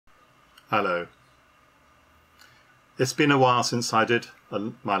Hello. It's been a while since I did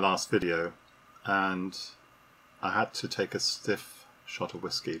my last video, and I had to take a stiff shot of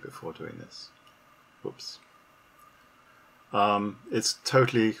whiskey before doing this. Whoops. It's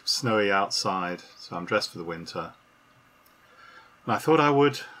totally snowy outside, so I'm dressed for the winter. And I thought I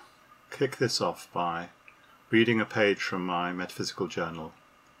would kick this off by reading a page from my metaphysical journal,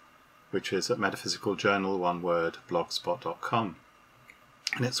 which is at metaphysicaljournal.blogspot.com.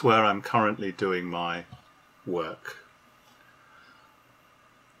 And it's where I'm currently doing my work.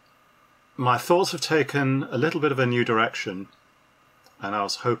 My thoughts have taken a little bit of a new direction, and I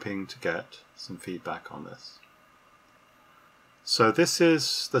was hoping to get some feedback on this. So this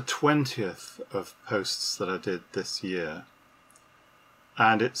is the 20th of posts that I did this year,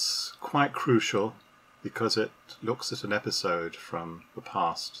 and it's quite crucial because it looks at an episode from the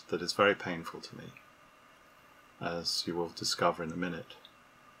past that is very painful to me, as you will discover in a minute.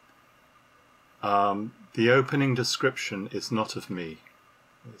 The opening description is not of me.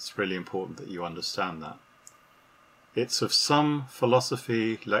 It's really important that you understand that. It's of some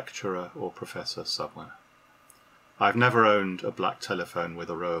philosophy lecturer or professor somewhere. I've never owned a black telephone with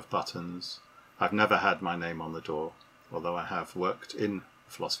a row of buttons. I've never had my name on the door, although I have worked in the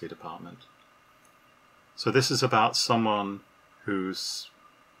philosophy department. So this is about someone who's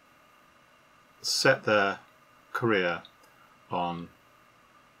set their career on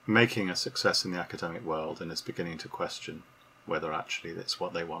making a success in the academic world and is beginning to question whether actually it's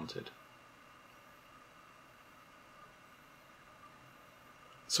what they wanted.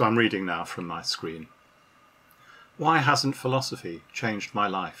 So I'm reading now from my screen. Why hasn't philosophy changed my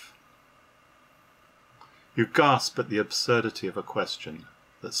life? You gasp at the absurdity of a question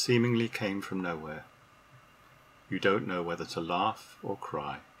that seemingly came from nowhere. You don't know whether to laugh or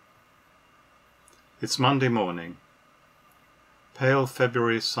cry. It's Monday morning. Pale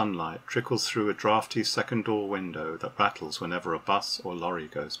February sunlight trickles through a drafty second door window that rattles whenever a bus or lorry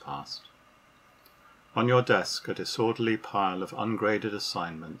goes past. On your desk, a disorderly pile of ungraded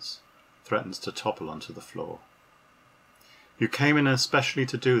assignments threatens to topple onto the floor. You came in especially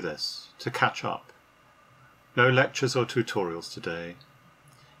to do this, to catch up. No lectures or tutorials today.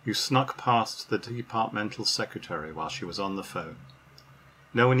 You snuck past the departmental secretary while she was on the phone.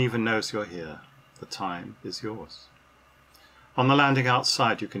 No one even knows you're here. The time is yours. On the landing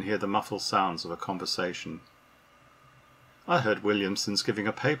outside, you can hear the muffled sounds of a conversation. I heard Williamson's giving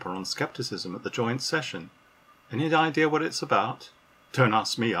a paper on skepticism at the joint session. Any idea what it's about? Don't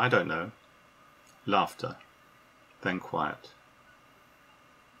ask me, I don't know. Laughter. Then quiet.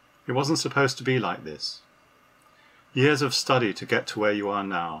 It wasn't supposed to be like this. Years of study to get to where you are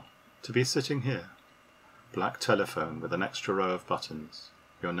now, to be sitting here. Black telephone with an extra row of buttons.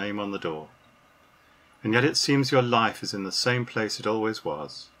 Your name on the door. And yet it seems your life is in the same place it always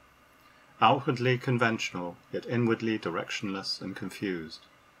was. Outwardly conventional, yet inwardly directionless and confused.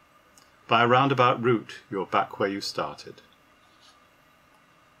 By a roundabout route, you're back where you started.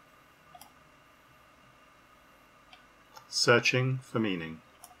 Searching for meaning,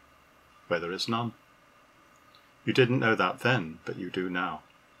 where there is none. You didn't know that then, but you do now.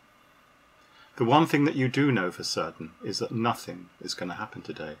 The one thing that you do know for certain is that nothing is going to happen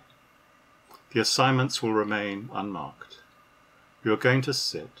today. The assignments will remain unmarked. You are going to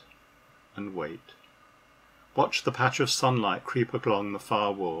sit and wait. Watch the patch of sunlight creep along the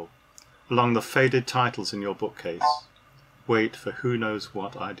far wall, along the faded titles in your bookcase. Wait for who knows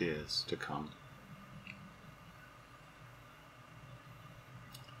what ideas to come.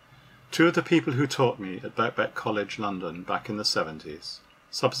 Two of the people who taught me at Birkbeck College, London, back in the 70s,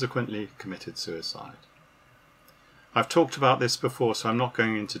 subsequently committed suicide. I've talked about this before, so I'm not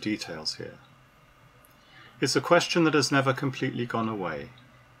going into details here. It's a question that has never completely gone away.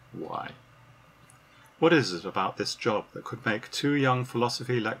 Why? What is it about this job that could make two young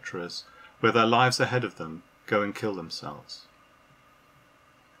philosophy lecturers, with their lives ahead of them, go and kill themselves?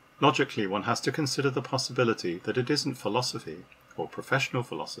 Logically, one has to consider the possibility that it isn't philosophy, or professional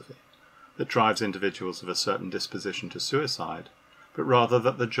philosophy, that drives individuals of a certain disposition to suicide, but rather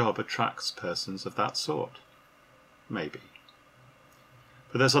that the job attracts persons of that sort. Maybe.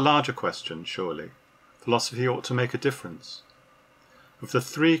 But there's a larger question, surely. Philosophy ought to make a difference. Of the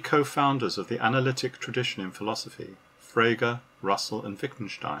three co-founders of the analytic tradition in philosophy, Frege, Russell and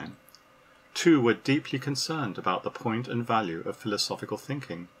Wittgenstein, two were deeply concerned about the point and value of philosophical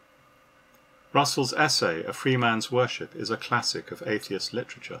thinking. Russell's essay, A Free Man's Worship, is a classic of atheist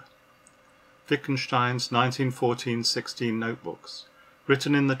literature. Wittgenstein's 1914-16 notebooks,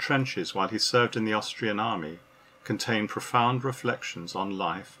 written in the trenches while he served in the Austrian army, contain profound reflections on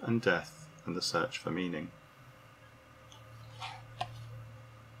life and death and the search for meaning.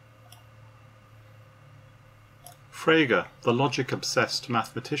 Frege, the logic-obsessed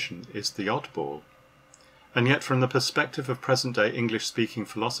mathematician, is the oddball, and yet from the perspective of present-day English-speaking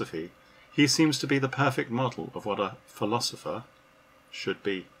philosophy, he seems to be the perfect model of what a philosopher should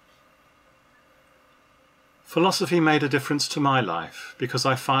be. Philosophy made a difference to my life because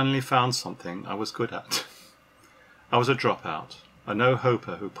I finally found something I was good at. I was a dropout, a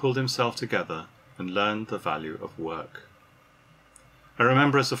no-hoper who pulled himself together and learned the value of work. I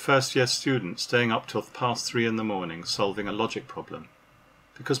remember as a first-year student staying up till past 3 in the morning solving a logic problem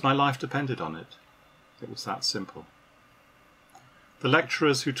because my life depended on it. It was that simple. The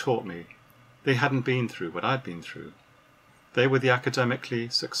lecturers who taught me, they hadn't been through what I'd been through. They were the academically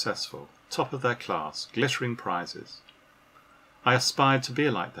successful, top of their class, glittering prizes. I aspired to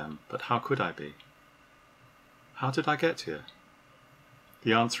be like them, but how could I be? How did I get here?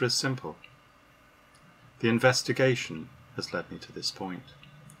 The answer is simple. The investigation has led me to this point,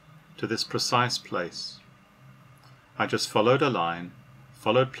 to this precise place. I just followed a line,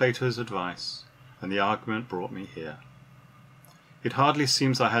 followed Plato's advice, and the argument brought me here. It hardly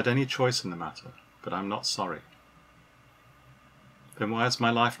seems I had any choice in the matter, but I'm not sorry. Then why is my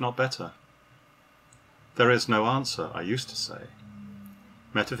life not better? There is no answer, I used to say.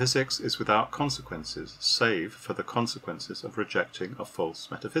 Metaphysics is without consequences, save for the consequences of rejecting a false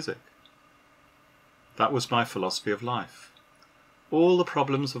metaphysic. That was my philosophy of life. All the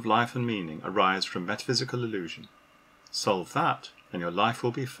problems of life and meaning arise from metaphysical illusion. Solve that, and your life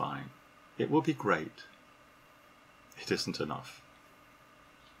will be fine. It will be great. It isn't enough.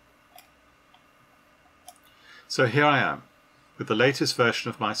 So here I am, with the latest version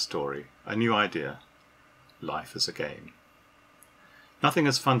of my story, a new idea. Life as a game. Nothing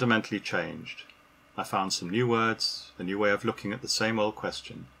has fundamentally changed. I found some new words, a new way of looking at the same old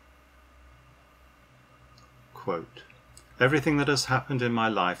question. Quote, "Everything that has happened in my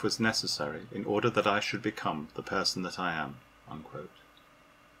life was necessary in order that I should become the person that I am." Unquote.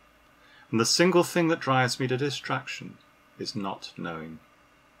 And the single thing that drives me to distraction is not knowing.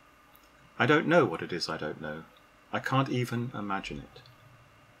 I don't know what it is I don't know. I can't even imagine it.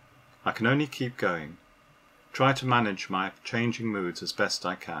 I can only keep going. Try to manage my changing moods as best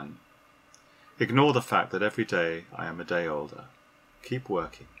I can. Ignore the fact that every day I am a day older. Keep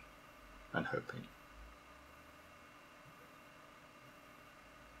working and hoping.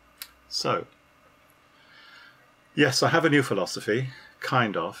 So, yes, I have a new philosophy,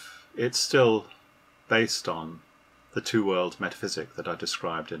 kind of. It's still based on the two-world metaphysic that I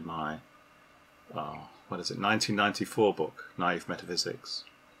described in my, 1994 book, Naive Metaphysics.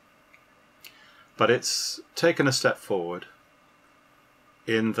 But it's taken a step forward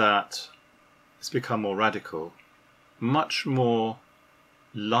in that it's become more radical, much more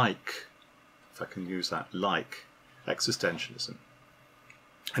like, if I can use that, like existentialism.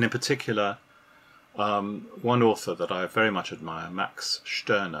 And in particular, one author that I very much admire, Max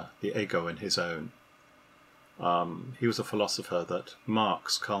Stirner, The Ego in His Own. He was a philosopher that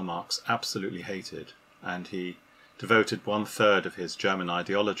Karl Marx absolutely hated, and he devoted 1/3 of his German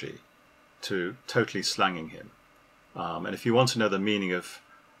ideology to totally slanging him. And if you want to know the meaning of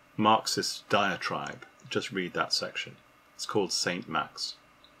Marxist diatribe, just read that section. It's called Saint Max.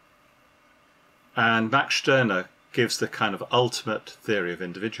 And Max Stirner gives the kind of ultimate theory of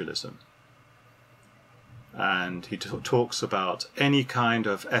individualism. And he talks about any kind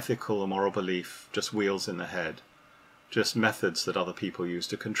of ethical or moral belief, just wheels in the head, just methods that other people use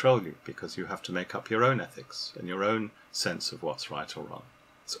to control you, because you have to make up your own ethics and your own sense of what's right or wrong.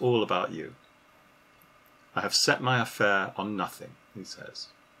 It's all about you. I have set my affair on nothing, he says.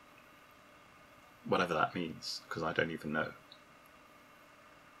 Whatever that means, because I don't even know.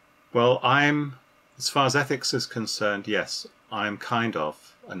 Well, as far as ethics is concerned, yes, I am kind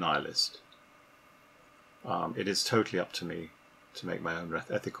of a nihilist. It is totally up to me to make my own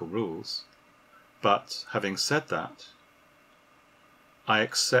ethical rules. But having said that, I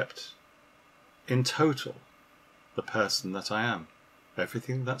accept in total the person that I am.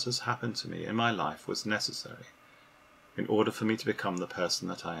 Everything that has happened to me in my life was necessary in order for me to become the person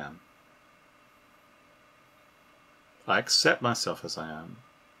that I am. I accept myself as I am,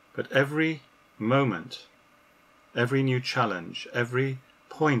 but every moment, every new challenge, every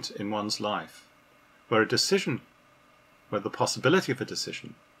point in one's life where the possibility of a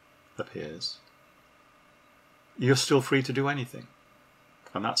decision appears, you're still free to do anything.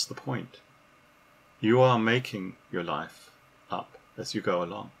 And that's the point. You are making your life up as you go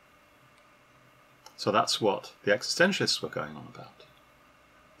along. So that's what the existentialists were going on about.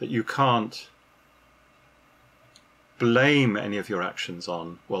 That you can't blame any of your actions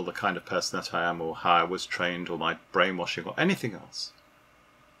on, well, the kind of person that I am, or how I was trained, or my brainwashing, or anything else.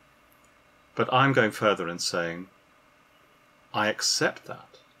 But I'm going further and saying, I accept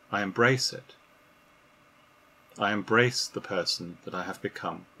that. I embrace it. I embrace the person that I have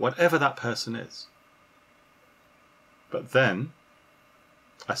become, whatever that person is. But then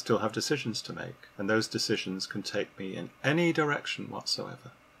I still have decisions to make, and those decisions can take me in any direction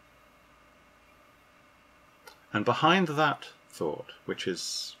whatsoever. And behind that thought, which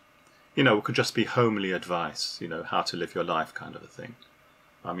is, could just be homely advice, how to live your life kind of a thing.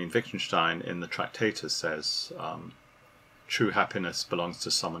 I mean, Wittgenstein in the Tractatus says, true happiness belongs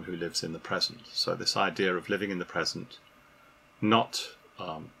to someone who lives in the present. So this idea of living in the present, not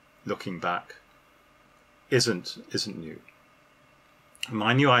looking back, isn't new.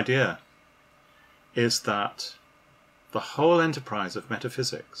 My new idea is that the whole enterprise of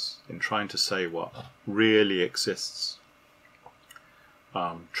metaphysics, in trying to say what really exists,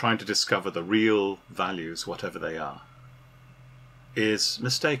 trying to discover the real values, whatever they are, is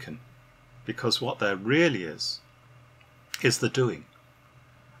mistaken. Because what there really is the doing.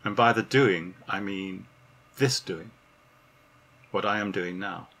 And by the doing, I mean this doing, what I am doing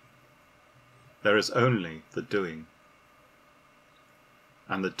now. There is only the doing.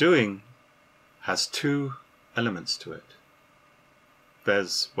 And the doing has two elements to it.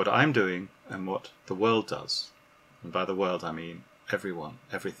 There's what I'm doing and what the world does. And by the world I mean everyone,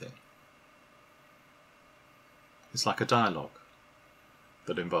 everything. It's like a dialogue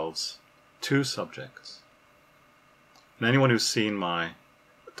that involves two subjects. And anyone who's seen my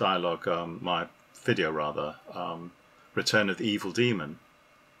dialogue, my video rather, Return of the Evil Demon,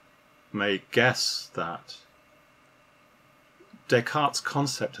 may guess that Descartes'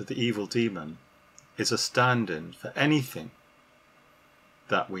 concept of the evil demon is a stand-in for anything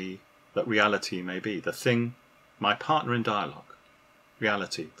that reality may be. The thing, my partner in dialogue,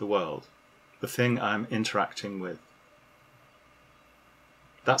 reality, the world, the thing I'm interacting with.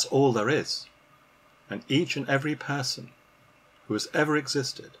 That's all there is. And each and every person who has ever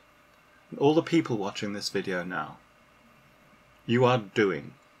existed, and all the people watching this video now, you are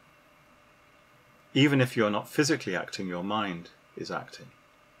doing. Even if you're not physically acting, your mind is acting.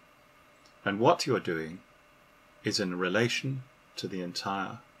 And what you're doing is in relation to the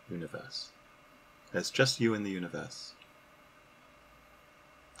entire universe. There's just you in the universe.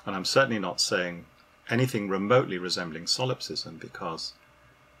 And I'm certainly not saying anything remotely resembling solipsism, because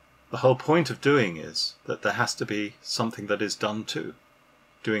the whole point of doing is that there has to be something that is done too.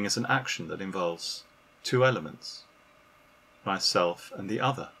 Doing is an action that involves two elements, myself and the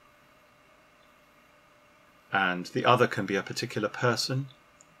other. And the other can be a particular person,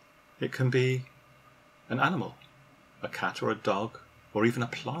 it can be an animal, a cat or a dog, or even a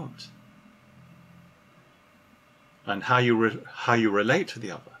plant. And how you relate to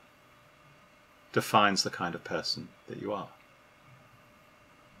the other defines the kind of person that you are.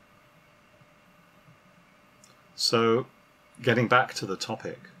 So, getting back to the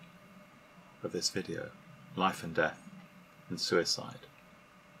topic of this video, life and death and suicide.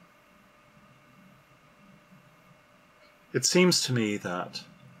 It seems to me that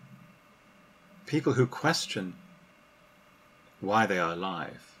people who question why they are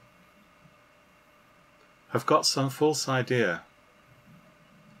alive have got some false idea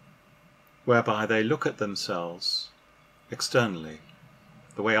whereby they look at themselves externally,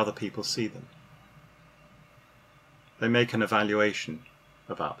 the way other people see them. They make an evaluation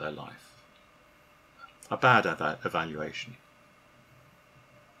about their life, a bad evaluation.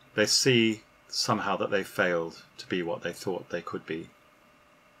 They see somehow that they failed to be what they thought they could be.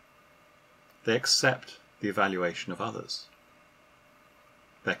 They accept the evaluation of others.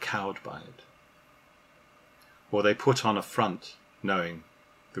 They're cowed by it. Or they put on a front knowing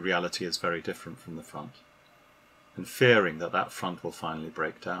the reality is very different from the front, and fearing that that front will finally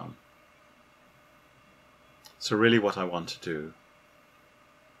break down. So really what I want to do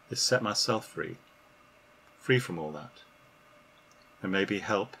is set myself free from all that, and maybe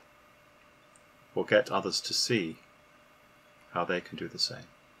help or get others to see how they can do the same.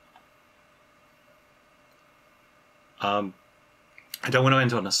 I don't want to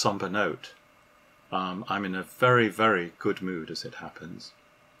end on a somber note. I'm in a very, very good mood as it happens,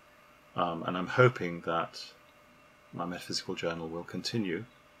 and I'm hoping that my metaphysical journal will continue.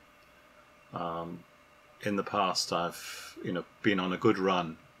 In the past I've been on a good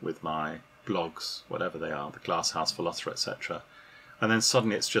run with my blogs, whatever they are, the Glasshouse Philosopher, etc. And then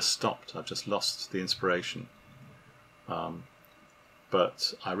suddenly it's just stopped. I've just lost the inspiration.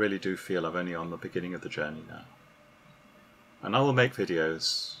 But I really do feel I'm only on the beginning of the journey now. And I will make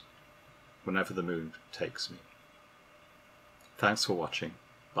videos whenever the mood takes me. Thanks for watching.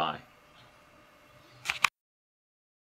 Bye.